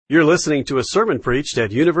You're listening to a sermon preached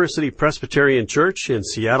at University Presbyterian Church in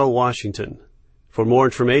Seattle, Washington. For more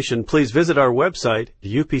information, please visit our website,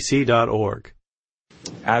 upc.org.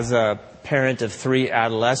 As a parent of 3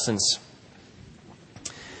 adolescents,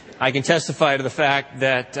 I can testify to the fact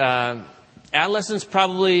that adolescents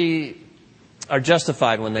probably are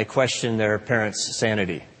justified when they question their parents'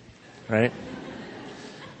 sanity, right?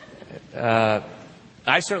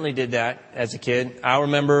 I certainly did that as a kid. I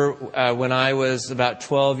remember when I was about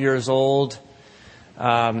 12 years old,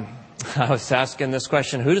 I was asking this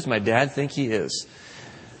question, who does my dad think he is?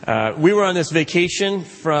 We were on this vacation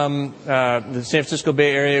from the San Francisco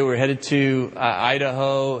Bay Area. We were headed to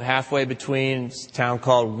Idaho, halfway between a town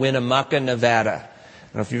called Winnemucca, Nevada.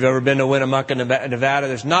 I don't know if you've ever been to Winnemucca, Nevada.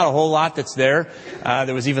 There's not a whole lot that's there.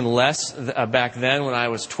 There was even less back then when I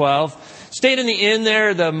was 12. Stayed in the inn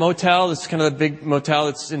there, the motel. This is kind of the big motel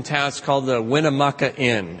that's in town. It's called the Winnemucca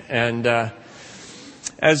Inn. And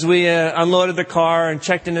as we unloaded the car and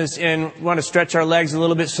checked in this inn, we wanted to stretch our legs a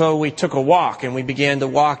little bit, so we took a walk. And we began to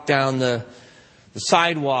walk down the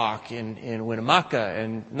sidewalk in Winnemucca.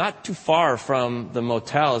 And not too far from the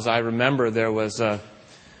motel, as I remember, there was a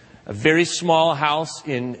very small house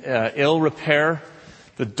in ill repair.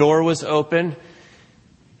 The door was open.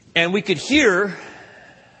 And we could hear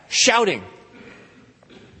shouting.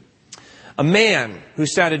 A man who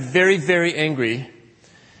sounded very, very angry,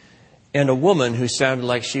 and a woman who sounded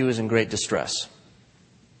like she was in great distress.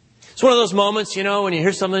 It's one of those moments, you know, when you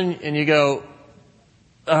hear something and you go,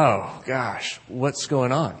 oh gosh, what's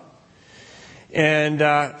going on? And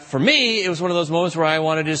for me, it was one of those moments where I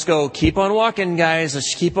wanted to just go, keep on walking, guys.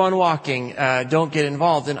 Let's keep on walking. Don't get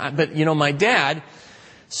involved. But you know, my dad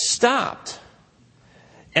stopped,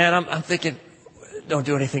 and I'm thinking, don't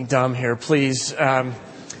do anything dumb here, please.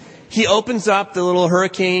 He opens up the little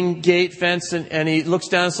hurricane gate fence, and he looks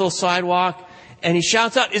down this little sidewalk, and he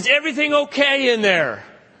shouts out, "Is everything okay in there?"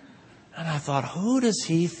 And I thought, who does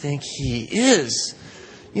he think he is?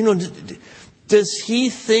 You know, does he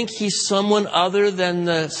think he's someone other than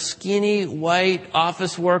the skinny white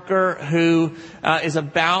office worker who is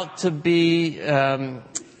about to be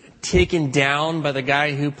taken down by the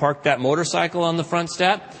guy who parked that motorcycle on the front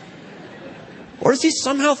step? Or does he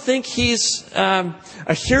somehow think he's a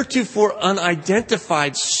heretofore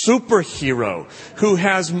unidentified superhero who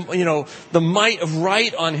has, you know, the might of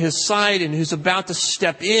right on his side and who's about to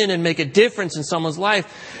step in and make a difference in someone's life?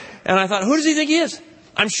 And I thought, who does he think he is?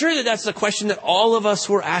 I'm sure that that's the question that all of us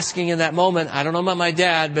were asking in that moment. I don't know about my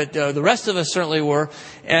dad, but the rest of us certainly were.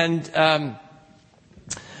 And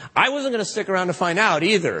I wasn't going to stick around to find out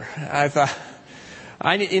either. I thought,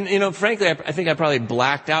 frankly, I think I probably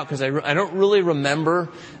blacked out because I don't really remember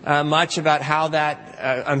much about how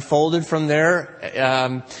that unfolded from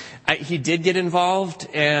there. He did get involved,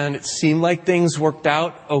 and it seemed like things worked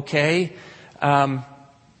out okay.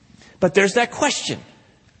 But there's that question.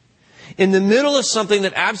 In the middle of something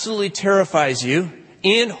that absolutely terrifies you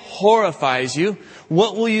and horrifies you,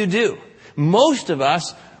 what will you do? Most of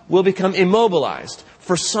us will become immobilized.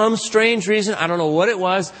 For some strange reason, I don't know what it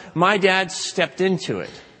was, my dad stepped into it.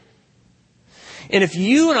 And if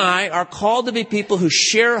you and I are called to be people who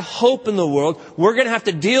share hope in the world, we're going to have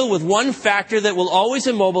to deal with one factor that will always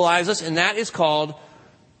immobilize us, and that is called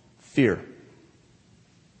fear.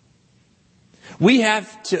 We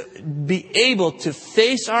have to be able to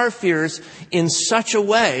face our fears in such a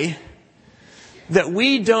way that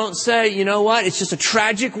we don't say, you know what, it's just a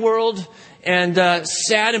tragic world and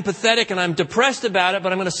sad and pathetic, and I'm depressed about it,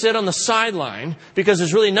 but I'm going to sit on the sideline because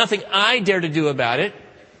there's really nothing I dare to do about it.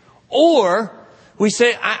 Or we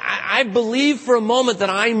say, I believe for a moment that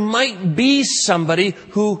I might be somebody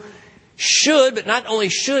who should, but not only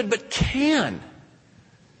should, but can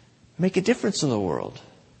make a difference in the world.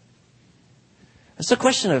 It's a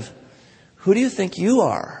question of, who do you think you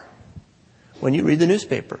are when you read the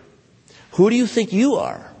newspaper? Who do you think you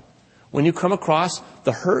are when you come across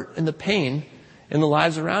the hurt and the pain in the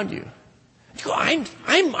lives around you? You go,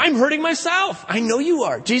 I'm hurting myself. I know you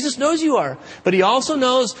are. Jesus knows you are. But He also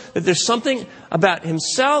knows that there's something about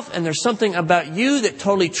Himself and there's something about you that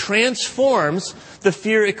totally transforms the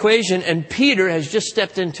fear equation. And Peter has just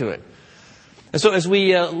stepped into it. And so as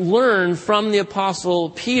we learn from the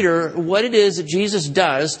Apostle Peter what it is that Jesus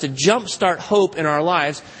does to jumpstart hope in our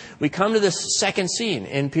lives, we come to this second scene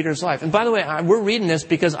in Peter's life. And by the way, we're reading this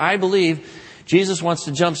because I believe Jesus wants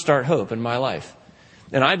to jumpstart hope in my life.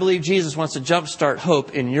 And I believe Jesus wants to jumpstart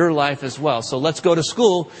hope in your life as well. So let's go to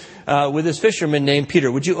school with this fisherman named Peter.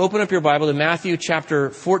 Would you open up your Bible to Matthew chapter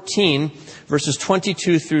 14, verses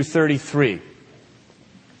 22 through 33.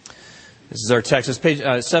 This is our text. It's page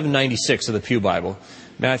 796 of the Pew Bible.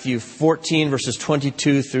 Matthew 14, verses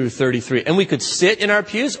 22 through 33. And we could sit in our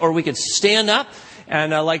pews, or we could stand up,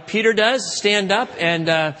 and like Peter does, stand up and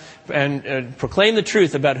proclaim the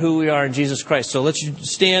truth about who we are in Jesus Christ. So let's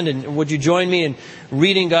stand, and would you join me in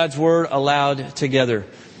reading God's Word aloud together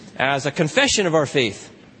as a confession of our faith.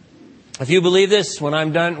 If you believe this, when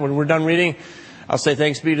we're done reading, I'll say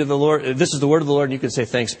thanks be to the Lord. This is the word of the Lord, and you can say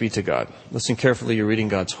thanks be to God. Listen carefully, you're reading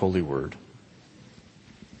God's holy word.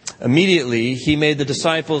 Immediately, he made the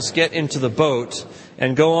disciples get into the boat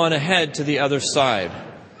and go on ahead to the other side,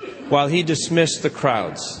 while he dismissed the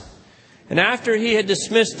crowds. And after he had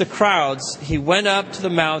dismissed the crowds, he went up to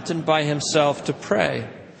the mountain by himself to pray.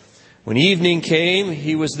 When evening came,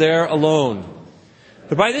 he was there alone.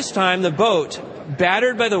 But by this time, the boat,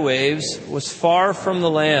 battered by the waves, was far from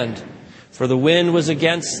the land, for the wind was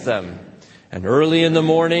against them. And early in the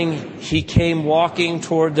morning, he came walking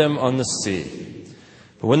toward them on the sea.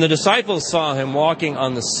 But when the disciples saw him walking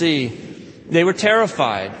on the sea, they were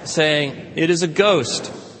terrified, saying, "It is a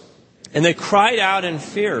ghost." And they cried out in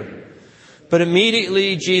fear. But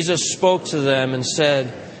immediately Jesus spoke to them and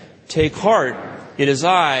said, "Take heart, it is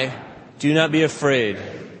I, do not be afraid."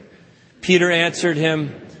 Peter answered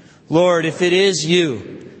him, "Lord, if it is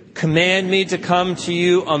you, command me to come to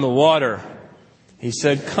you on the water." He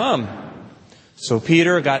said, "Come." So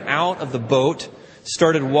Peter got out of the boat,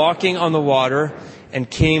 started walking on the water, and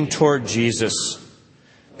came toward Jesus.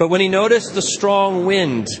 But when he noticed the strong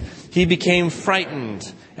wind, he became frightened,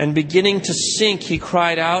 and beginning to sink, he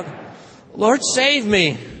cried out, "Lord, save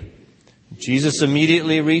me." Jesus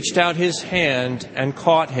immediately reached out his hand and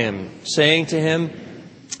caught him, saying to him,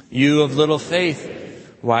 "You of little faith,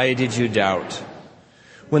 why did you doubt?"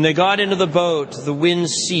 When they got into the boat, the wind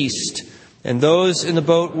ceased, and those in the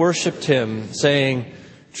boat worshipped him, saying,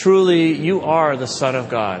 "Truly, you are the Son of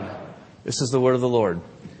God." This is the word of the Lord.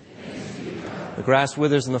 The grass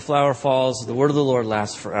withers and the flower falls. The word of the Lord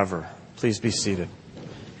lasts forever. Please be seated.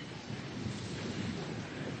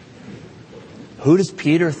 Who does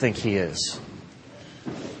Peter think he is?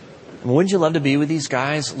 And wouldn't you love to be with these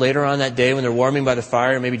guys later on that day when they're warming by the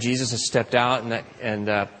fire? Maybe Jesus has stepped out, and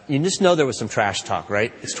you just know there was some trash talk,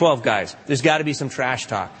 right? It's 12 guys. There's got to be some trash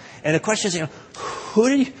talk. And the question is, who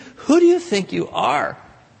do you think you are?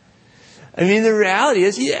 I mean, the reality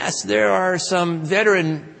is, yes, there are some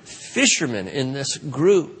veteran fishermen in this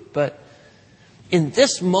group, but in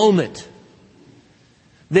this moment,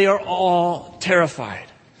 they are all terrified.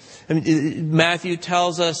 I mean, Matthew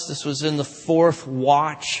tells us this was in the fourth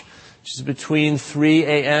watch, which is between 3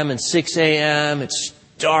 a.m. and 6 a.m. It's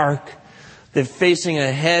dark. They're facing a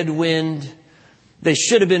headwind. They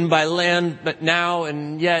should have been by land, but now,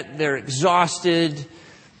 and yet they're exhausted.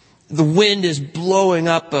 The wind is blowing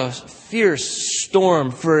up a fierce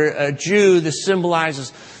storm. For a Jew, this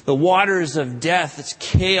symbolizes the waters of death. It's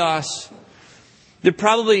chaos. They're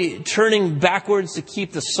probably turning backwards to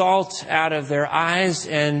keep the salt out of their eyes,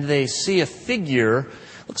 and they see a figure,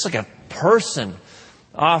 looks like a person,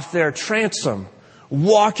 off their transom,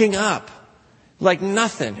 walking up like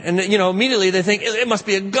nothing. And, immediately they think, it must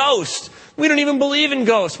be a ghost. We don't even believe in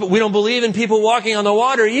ghosts, but we don't believe in people walking on the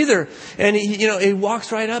water either. And, he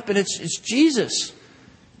walks right up, and it's Jesus.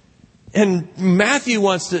 And Matthew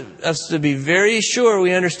wants us to be very sure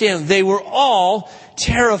we understand they were all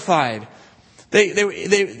terrified.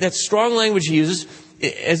 That strong language he uses,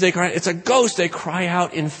 as they cry, it's a ghost, they cry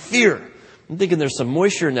out in fear. I'm thinking there's some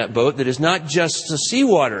moisture in that boat that is not just the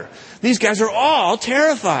seawater. These guys are all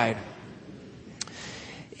terrified.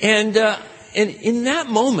 And in that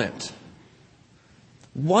moment,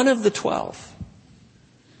 one of the 12,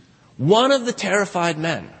 one of the terrified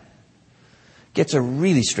men, gets a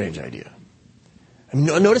really strange idea. I mean,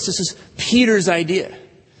 notice this is Peter's idea.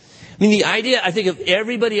 I mean, the idea, I think, of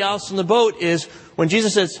everybody else in the boat is when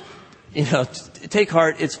Jesus says, take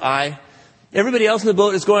heart, it's I. Everybody else in the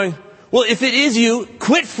boat is going, well, if it is you,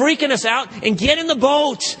 quit freaking us out and get in the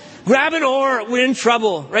boat. Grab an oar. We're in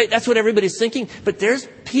trouble, right? That's what everybody's thinking. But there's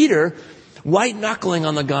Peter white-knuckling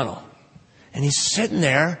on the gunnel. And he's sitting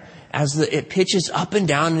there as it pitches up and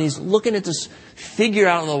down, and he's looking at this figure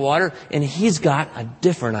out in the water, and he's got a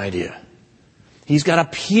different idea. He's got a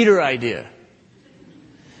Peter idea.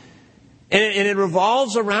 And it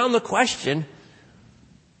revolves around the question,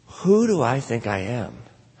 who do I think I am?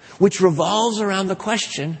 Which revolves around the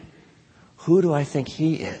question, who do I think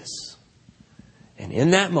he is? And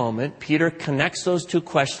in that moment, Peter connects those two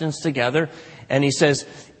questions together, and he says,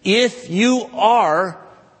 if you are,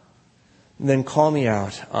 then call me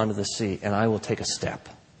out onto the sea, and I will take a step.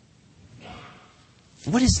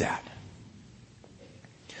 What is that?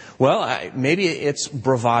 Well, maybe it's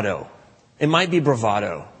bravado. It might be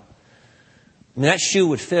bravado. mean, that shoe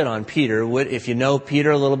would fit on Peter. If you know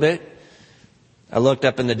Peter a little bit, I looked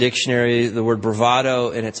up in the dictionary the word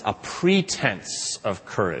bravado, and it's a pretense of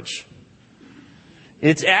courage.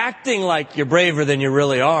 It's acting like you're braver than you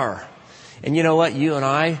really are. And you know what? You and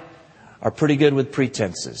I are pretty good with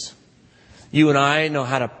pretenses. You and I know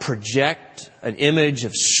how to project an image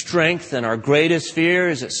of strength, and our greatest fear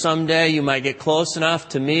is that someday you might get close enough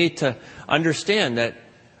to me to understand that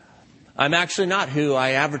I'm actually not who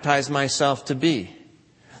I advertise myself to be.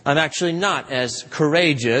 I'm actually not as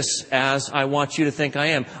courageous as I want you to think I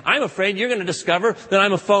am. I'm afraid you're going to discover that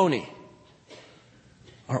I'm a phony.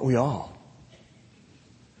 Aren't we all?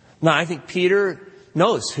 Now, I think Peter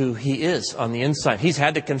knows who he is on the inside. He's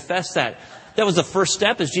had to confess that. That was the first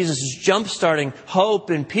step as Jesus is jump-starting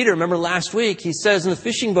hope in Peter. Remember last week, he says in the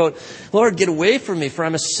fishing boat, Lord, get away from me, for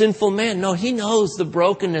I'm a sinful man. No, he knows the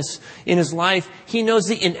brokenness in his life. He knows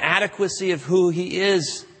the inadequacy of who he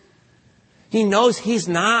is. He knows he's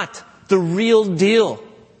not the real deal.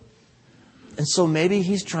 And so maybe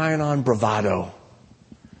he's trying on bravado.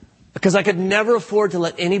 Because I could never afford to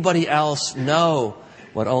let anybody else know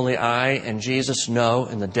what only I and Jesus know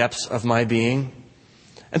in the depths of my being.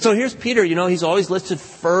 And so here's Peter, he's always listed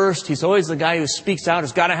first. He's always the guy who speaks out,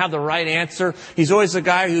 has got to have the right answer. He's always the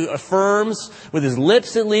guy who affirms, with his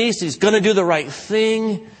lips at least, he's going to do the right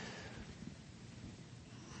thing.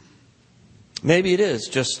 Maybe it is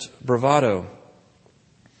just bravado.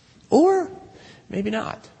 Or maybe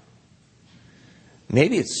not.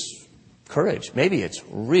 Maybe it's courage. Maybe it's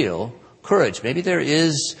real courage. Maybe there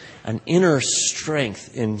is an inner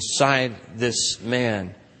strength inside this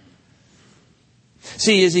man.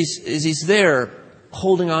 See, as he's there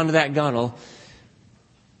holding on to that gunnel,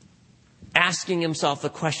 asking himself the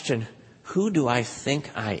question, who do I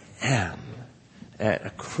think I am? At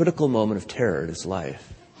a critical moment of terror in his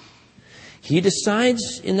life. He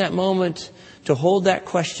decides in that moment to hold that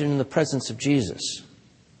question in the presence of Jesus.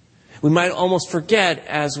 We might almost forget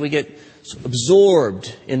as we get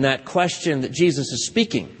absorbed in that question that Jesus is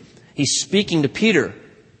speaking. He's speaking to Peter.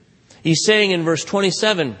 He's saying in verse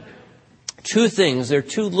 27, two things. There are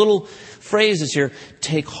two little phrases here.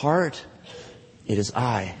 Take heart, it is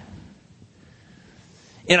I.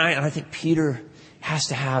 And I think Peter has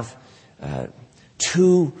to have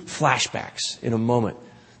two flashbacks in a moment.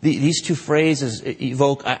 These two phrases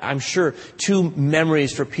evoke, I'm sure, two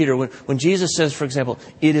memories for Peter. When Jesus says, for example,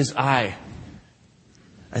 it is I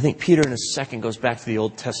think Peter in a second goes back to the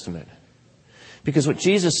Old Testament. Because what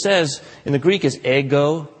Jesus says in the Greek is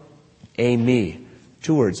ego, eimi.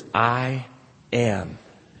 Two words, I am.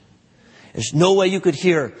 There's no way you could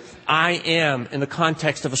hear I am in the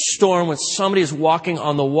context of a storm when somebody is walking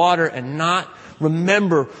on the water and not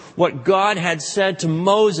remember what God had said to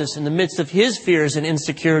Moses in the midst of his fears and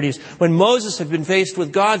insecurities. When Moses had been faced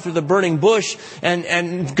with God through the burning bush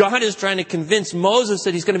and God is trying to convince Moses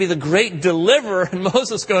that he's going to be the great deliverer. And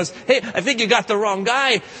Moses goes, hey, I think you got the wrong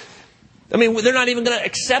guy. I mean, they're not even going to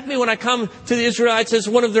accept me when I come to the Israelites as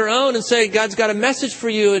one of their own and say, God's got a message for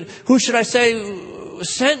you. And who should I say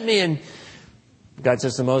sent me? And God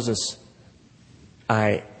says to Moses,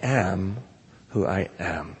 I am who I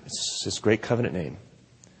am. It's His great covenant name.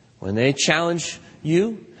 When they challenge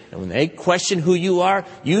you and when they question who you are,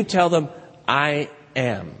 you tell them, I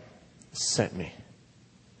am sent me.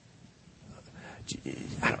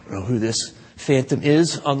 I don't know who this phantom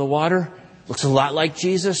is on the water. Looks a lot like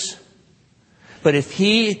Jesus. But if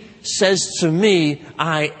He says to me,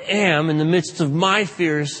 I am in the midst of my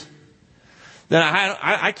fears, then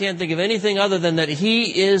I can't think of anything other than that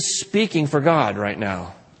He is speaking for God right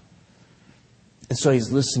now. And so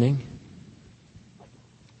He's listening.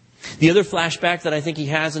 The other flashback that I think he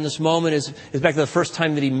has in this moment is back to the first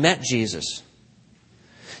time that he met Jesus.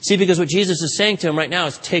 See, because what Jesus is saying to him right now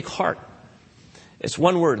is take heart. It's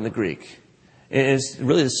one word in the Greek. It's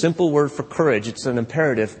really the simple word for courage. It's an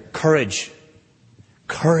imperative. Courage.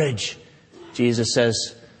 Courage. Jesus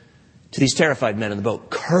says to these terrified men in the boat,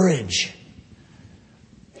 courage.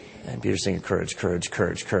 And Peter's saying, courage, courage,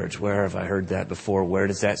 courage, courage. Where have I heard that before? Where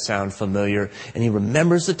does that sound familiar? And he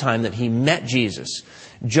remembers the time that he met Jesus.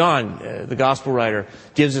 John, the gospel writer,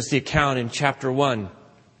 gives us the account in chapter 1.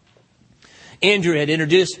 Andrew had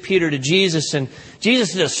introduced Peter to Jesus, and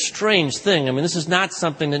Jesus did a strange thing. I mean, this is not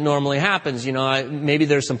something that normally happens. You know, maybe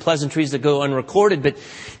there's some pleasantries that go unrecorded, but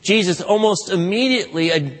Jesus almost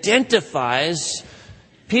immediately identifies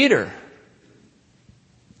Peter.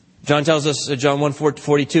 John tells us, John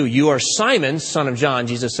 1:42, you are Simon, son of John.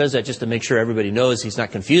 Jesus says that just to make sure everybody knows he's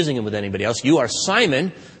not confusing him with anybody else. You are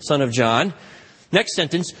Simon, son of John. Next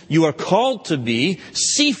sentence, you are called to be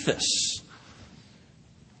Cephas.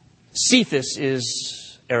 Cephas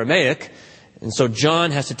is Aramaic. And so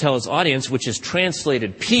John has to tell his audience, which is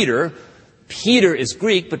translated Peter. Peter is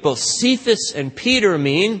Greek, but both Cephas and Peter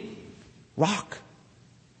mean rock.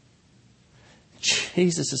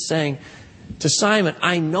 Jesus is saying to Simon,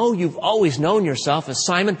 I know you've always known yourself as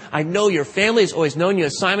Simon. I know your family has always known you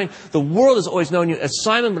as Simon. The world has always known you as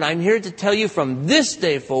Simon, but I'm here to tell you from this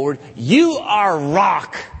day forward, you are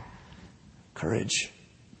rock. Courage.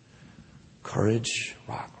 Courage.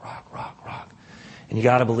 Rock, rock, rock, rock. And you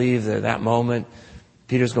got to believe that at that moment,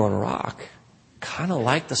 Peter's going, rock. Kind of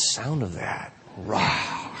like the sound of that.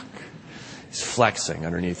 Rock. He's flexing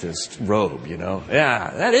underneath his robe, you know.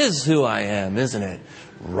 Yeah, that is who I am, isn't it?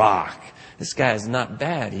 Rock. This guy is not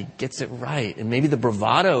bad. He gets it right. And maybe the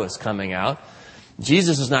bravado is coming out.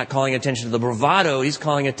 Jesus is not calling attention to the bravado. He's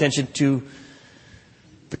calling attention to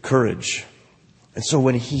the courage. And so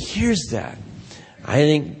when he hears that, I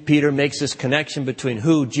think Peter makes this connection between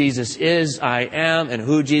who Jesus is, I am, and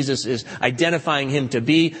who Jesus is identifying him to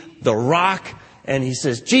be, the rock. And he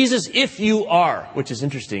says, Jesus, if you are, which is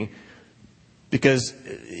interesting because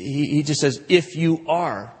he just says, if you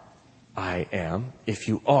are, I am. If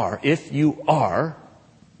you are,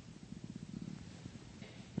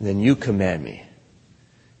 then you command me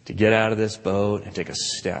to get out of this boat and take a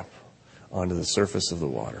step onto the surface of the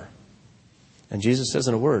water. And Jesus says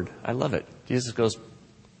in a word, I love it. Jesus goes,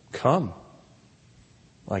 come.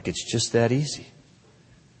 Like it's just that easy.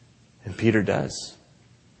 And Peter does.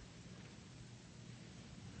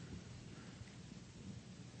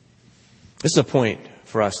 This is a point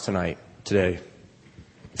for us today.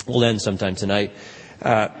 We'll end sometime tonight.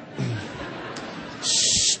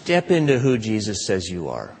 Step into who Jesus says you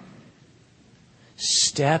are.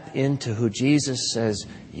 Step into who Jesus says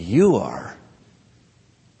you are.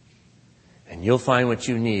 And you'll find what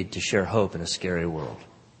you need to share hope in a scary world.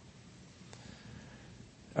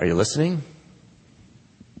 Are you listening?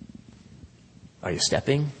 Are you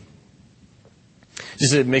stepping?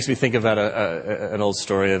 Just, it makes me think about an old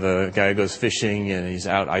story of a guy who goes fishing and he's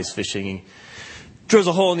out ice fishing. He drills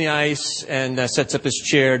a hole in the ice and sets up his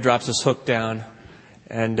chair, drops his hook down.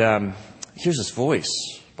 And hears this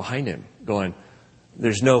voice behind him going,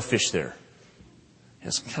 there's no fish there.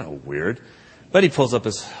 It's kind of weird. But he pulls up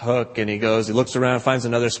his hook and he looks around, finds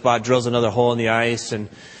another spot, drills another hole in the ice and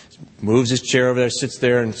moves his chair over there, sits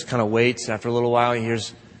there and just kind of waits. After a little while, he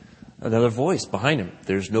hears another voice behind him.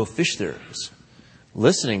 There's no fish there. He's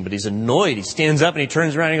listening, but he's annoyed. He stands up and he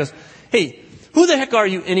turns around and he goes, hey, who the heck are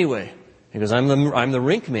you anyway? He goes, I'm the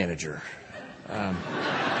rink manager.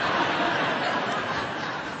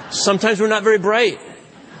 Sometimes we're not very bright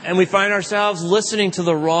and we find ourselves listening to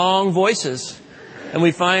the wrong voices. And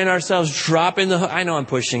we find ourselves dropping the hook. I know I'm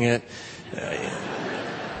pushing it.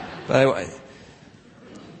 But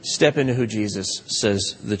step into who Jesus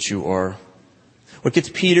says that you are. What gets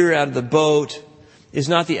Peter out of the boat is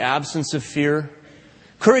not the absence of fear.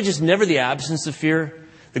 Courage is never the absence of fear.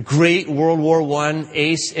 The great World War I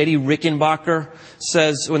ace, Eddie Rickenbacker,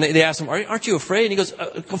 says, when they ask him, aren't you afraid? And he goes,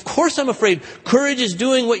 of course I'm afraid. Courage is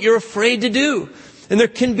doing what you're afraid to do. And there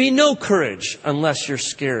can be no courage unless you're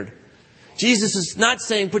scared. Jesus is not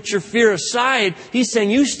saying put your fear aside. He's saying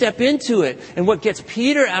you step into it. And what gets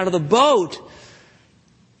Peter out of the boat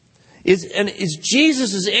is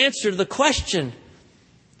Jesus' answer to the question,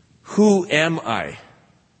 who am I?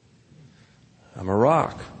 I'm a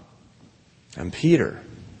rock. I'm Peter.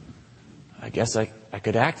 I guess I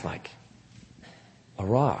could act like a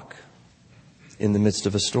rock in the midst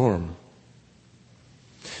of a storm.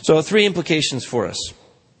 So 3 implications for us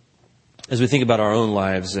as we think about our own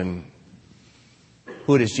lives and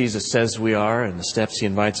who it is Jesus says we are and the steps he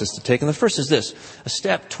invites us to take. And the first is this. A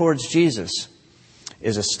step towards Jesus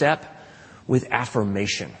is a step with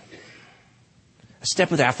affirmation. A step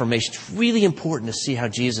with affirmation. It's really important to see how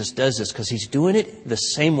Jesus does this because he's doing it the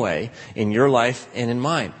same way in your life and in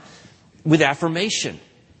mine. With affirmation.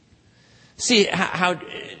 See how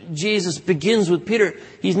Jesus begins with Peter.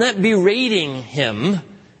 He's not berating him.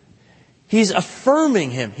 He's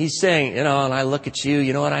affirming him. He's saying, and I look at you,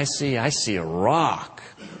 you know what I see? I see a rock.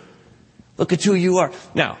 Look at who you are.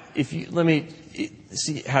 Now, let me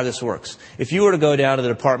see how this works. If you were to go down to the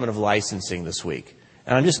Department of Licensing this week,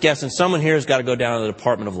 and I'm just guessing someone here has got to go down to the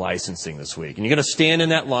Department of Licensing this week, and you're going to stand in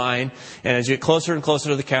that line, and as you get closer and closer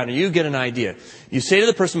to the counter, you get an idea. You say to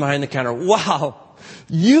the person behind the counter, wow,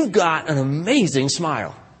 you've got an amazing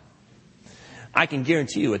smile. I can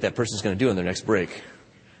guarantee you what that person's going to do in their next break.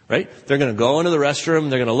 Right? They're going to go into the restroom,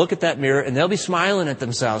 they're going to look at that mirror, and they'll be smiling at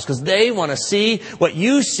themselves because they want to see what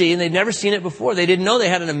you see, and they've never seen it before. They didn't know they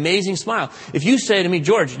had an amazing smile. If you say to me,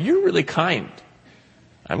 George, you're really kind,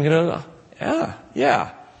 I'm going to go,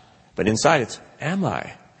 yeah. But inside it's, am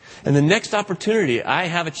I? And the next opportunity I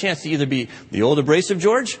have a chance to either be the old abrasive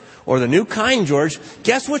George or the new kind George,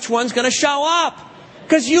 guess which one's going to show up?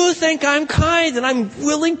 Because you think I'm kind, and I'm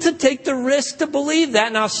willing to take the risk to believe that,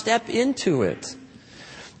 and I'll step into it.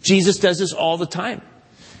 Jesus does this all the time.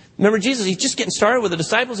 Remember Jesus, he's just getting started with the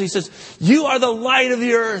disciples. He says, you are the light of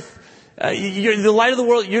the earth. You're the light of the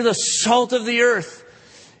world. You're the salt of the earth.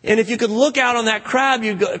 And if you could look out on that crowd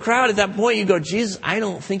at that point, you go, Jesus, I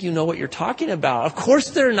don't think you know what you're talking about. Of course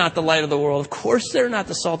they're not the light of the world. Of course they're not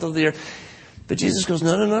the salt of the earth. But Jesus goes,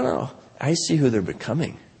 no. I see who they're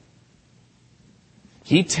becoming.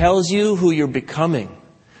 He tells you who you're becoming,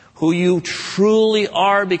 who you truly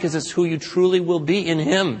are, because it's who you truly will be in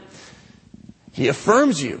Him. He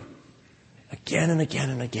affirms you again and again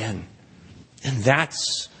and again. And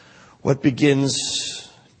that's what begins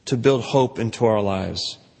to build hope into our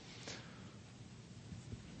lives.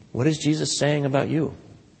 What is Jesus saying about you?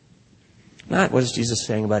 Not what is Jesus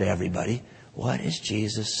saying about everybody. What is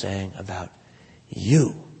Jesus saying about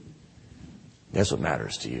you? That's what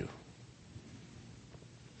matters to you.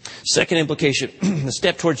 Second implication, the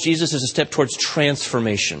step towards Jesus is a step towards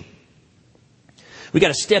transformation. We got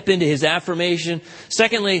to step into His affirmation.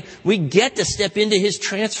 Secondly, we get to step into His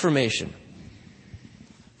transformation.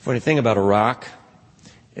 Funny thing about a rock,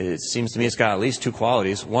 it seems to me it's got at least two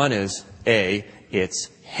qualities. One is, A, it's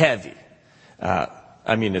heavy.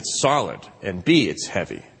 It's solid. And B, it's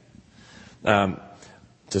heavy.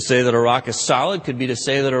 To say that a rock is solid could be to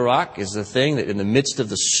say that a rock is the thing that in the midst of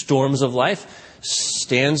the storms of life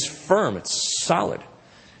stands firm. It's solid.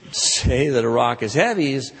 To say that a rock is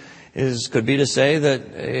heavy could be to say that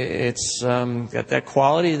it's got that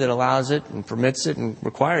quality that allows it and permits it and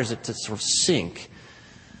requires it to sort of sink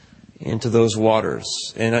into those waters.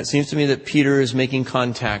 And it seems to me that Peter is making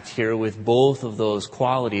contact here with both of those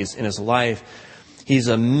qualities in his life. He's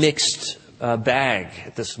a mixed bag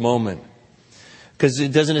at this moment, because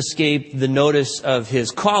it doesn't escape the notice of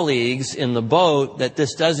his colleagues in the boat that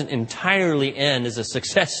this doesn't entirely end as a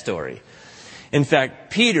success story. In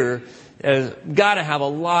fact, Peter has got to have a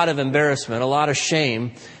lot of embarrassment, a lot of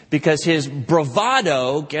shame, because his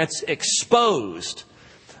bravado gets exposed.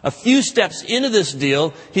 A few steps into this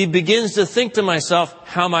deal, he begins to think to himself,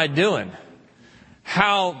 how am I doing?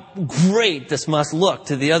 How great this must look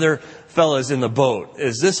to the other fellas in the boat.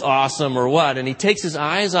 Is this awesome or what? And he takes his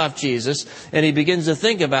eyes off Jesus and he begins to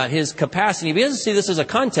think about his capacity. He begins to see this as a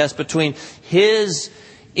contest between his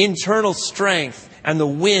internal strength and the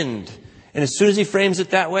wind. And as soon as he frames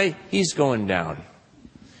it that way, he's going down.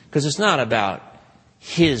 Because it's not about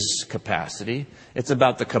his capacity. It's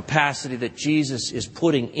about the capacity that Jesus is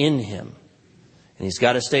putting in him. And he's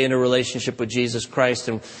got to stay in a relationship with Jesus Christ.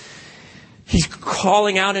 And he's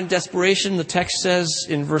calling out in desperation. The text says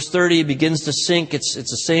in verse 30, he begins to sink. It's the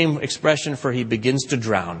same expression for he begins to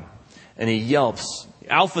drown. And he yelps.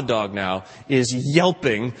 Alpha dog now is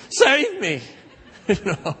yelping, save me!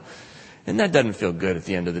 And that doesn't feel good at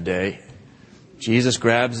the end of the day. Jesus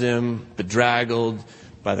grabs him, bedraggled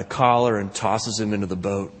by the collar, and tosses him into the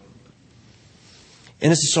boat.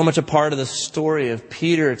 And this is so much a part of the story of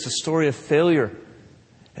Peter. It's a story of failure.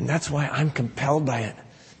 And that's why I'm compelled by it.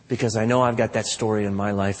 Because I know I've got that story in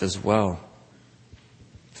my life as well.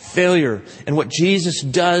 Failure. And what Jesus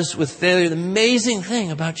does with failure. The amazing thing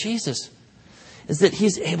about Jesus is that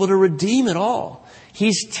He's able to redeem it all.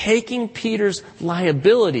 He's taking Peter's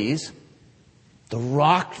liabilities, the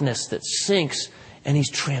rockness that sinks, and He's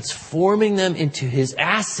transforming them into His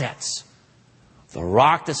assets. The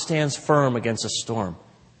rock that stands firm against a storm.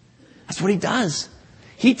 That's what He does.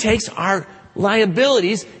 He takes our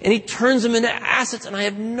liabilities and He turns them into assets. And I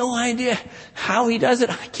have no idea how He does it.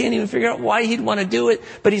 I can't even figure out why He'd want to do it.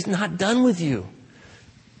 But He's not done with you.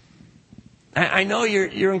 I know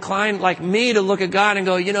you're inclined, like me, to look at God and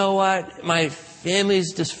go, you know what? My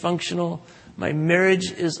family's dysfunctional. My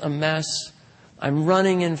marriage is a mess. I'm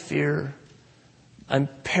running in fear. I'm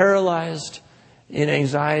paralyzed in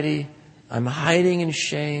anxiety. I'm hiding in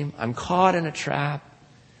shame. I'm caught in a trap.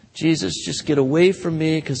 Jesus, just get away from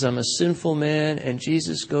me because I'm a sinful man. And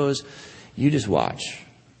Jesus goes, you just watch.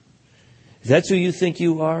 If that's who you think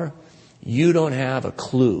you are, you don't have a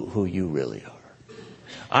clue who you really are.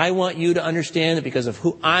 I want you to understand that because of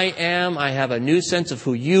who I am, I have a new sense of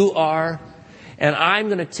who you are. And I'm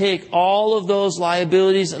going to take all of those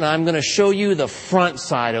liabilities and I'm going to show you the front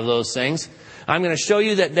side of those things. I'm going to show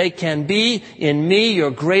you that they can be in me your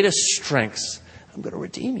greatest strengths. I'm going to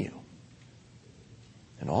redeem you.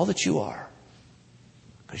 And all that you are.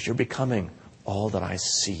 Because you're becoming all that I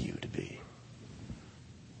see you to be.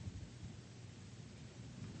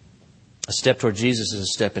 A step toward Jesus is a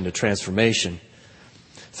step into transformation.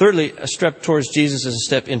 Thirdly, a step towards Jesus is a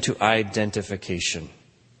step into identification.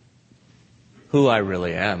 Who I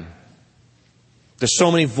really am. There's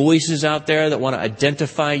so many voices out there that want to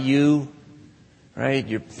identify you, right?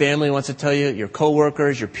 Your family wants to tell you, your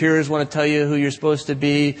coworkers, your peers want to tell you who you're supposed to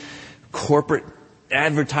be. Corporate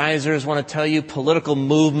advertisers want to tell you, political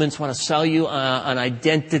movements want to sell you an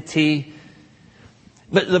identity.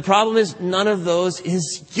 But the problem is, none of those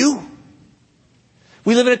is you.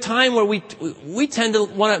 We live in a time where we tend to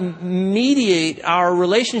want to mediate our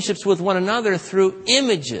relationships with one another through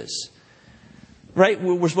images. Right?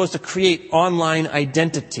 We're supposed to create online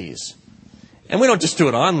identities. And we don't just do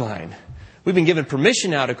it online. We've been given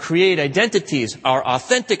permission now to create identities, our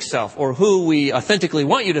authentic self, or who we authentically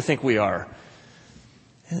want you to think we are.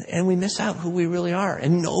 And we miss out who we really are.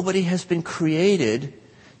 And nobody has been created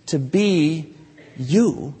to be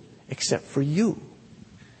you except for you.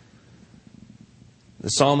 The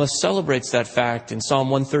psalmist celebrates that fact in Psalm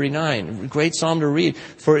 139. A great psalm to read.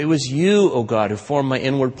 For it was you, O God, who formed my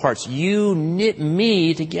inward parts. You knit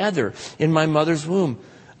me together in my mother's womb.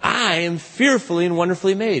 I am fearfully and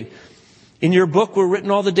wonderfully made. In your book were written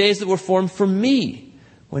all the days that were formed for me,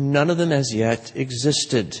 when none of them as yet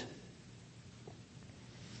existed.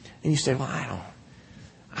 And you say, well,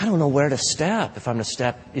 I don't know where to step if I'm to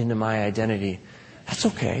step into my identity. That's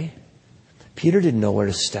okay. Peter didn't know where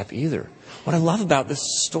to step either. What I love about this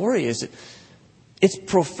story is that it's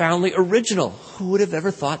profoundly original. Who would have ever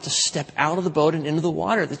thought to step out of the boat and into the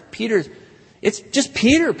water? It's just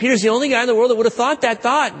Peter. Peter's the only guy in the world that would have thought that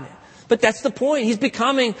thought. But that's the point. He's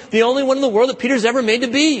becoming the only one in the world that Peter's ever made to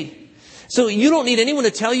be. So you don't need anyone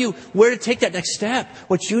to tell you where to take that next step.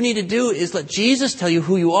 What you need to do is let Jesus tell you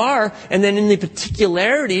who you are, and then in the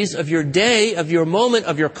particularities of your day, of your moment,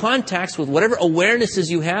 of your contacts, with whatever awarenesses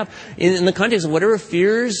you have, in the context of whatever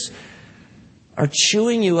fears are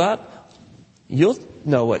chewing you up, you'll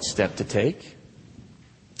know what step to take.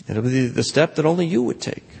 It'll be the step that only you would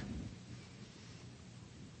take.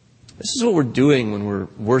 This is what we're doing when we're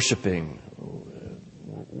worshiping.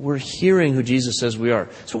 We're hearing who Jesus says we are.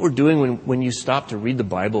 It's what we're doing when you stop to read the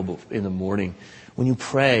Bible in the morning, when you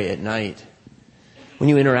pray at night, when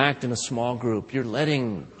you interact in a small group. You're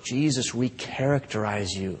letting Jesus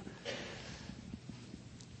recharacterize you.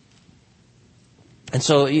 And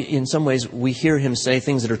so in some ways we hear him say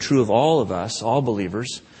things that are true of all of us, all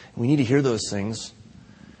believers. We need to hear those things,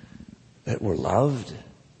 that we're loved,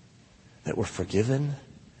 that we're forgiven,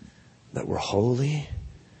 that we're holy,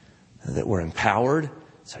 that we're empowered.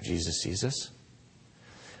 That's how Jesus sees us.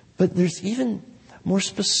 But there's even more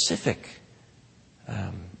specific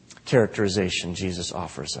characterization Jesus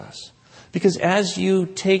offers us. Because as you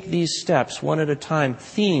take these steps one at a time,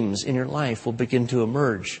 themes in your life will begin to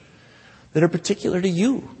emerge that are particular to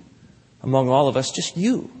you. Among all of us, just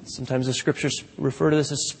you. Sometimes the scriptures refer to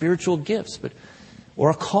this as spiritual gifts,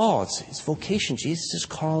 or a call. It's vocation. Jesus is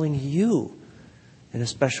calling you in a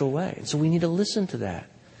special way. And so we need to listen to that.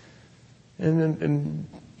 And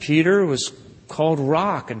Peter was called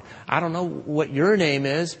Rock. And I don't know what your name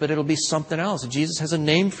is, but it'll be something else. Jesus has a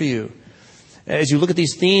name for you. As you look at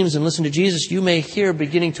these themes and listen to Jesus, you may hear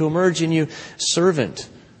beginning to emerge in you servant,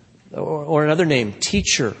 or another name,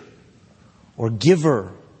 teacher, or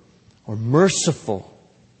giver, or merciful,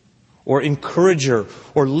 or encourager,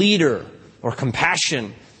 or leader, or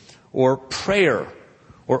compassion, or prayer,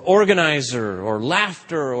 or organizer, or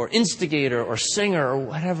laughter, or instigator, or singer, or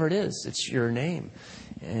whatever it is. It's your name.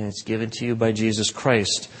 And it's given to you by Jesus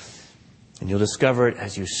Christ. And you'll discover it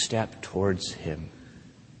as you step towards him.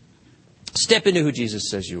 Step into who Jesus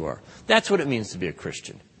says you are. That's what it means to be a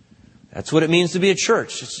Christian. That's what it means to be a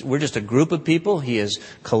church. We're just a group of people he has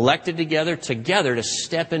collected together to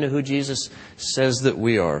step into who Jesus says that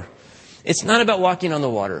we are. It's not about walking on the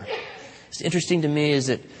water. What's interesting to me is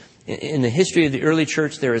that in the history of the early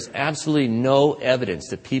church, there is absolutely no evidence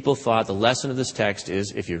that people thought the lesson of this text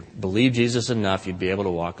is if you believe Jesus enough, you'd be able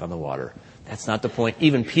to walk on the water. That's not the point.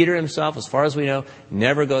 Even Peter himself, as far as we know,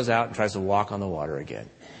 never goes out and tries to walk on the water again.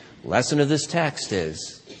 The lesson of this text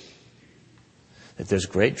is that there's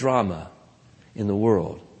great drama in the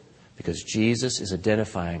world because Jesus is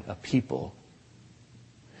identifying a people.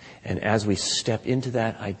 And as we step into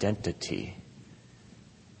that identity,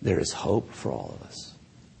 there is hope for all of us.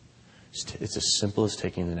 It's as simple as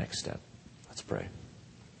taking the next step. Let's pray.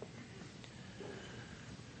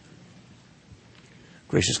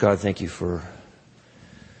 Gracious God, thank you for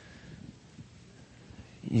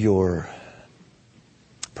your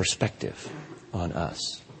perspective on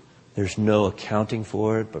us. There's no accounting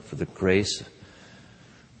for it, but for the grace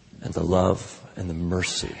and the love and the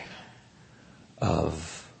mercy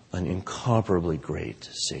of an incomparably great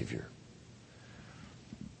Savior.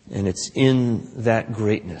 And it's in that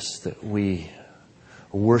greatness that we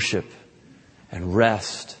worship and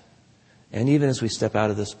rest, and even as we step out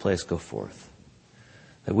of this place, go forth.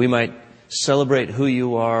 That we might celebrate who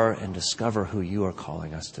you are and discover who you are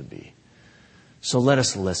calling us to be. So let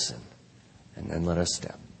us listen, and then let us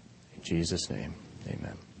step. In Jesus' name,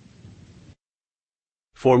 amen.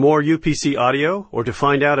 For more UPC audio or to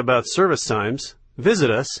find out about service times, visit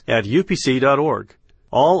us at upc.org.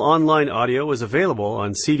 All online audio is available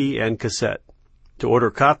on CD and cassette. To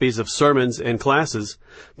order copies of sermons and classes,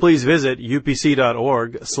 please visit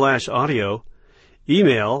upc.org/audio,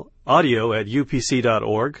 email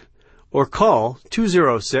audio@upc.org, or call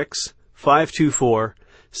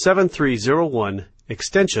 206-524-7301,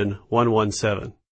 extension 117.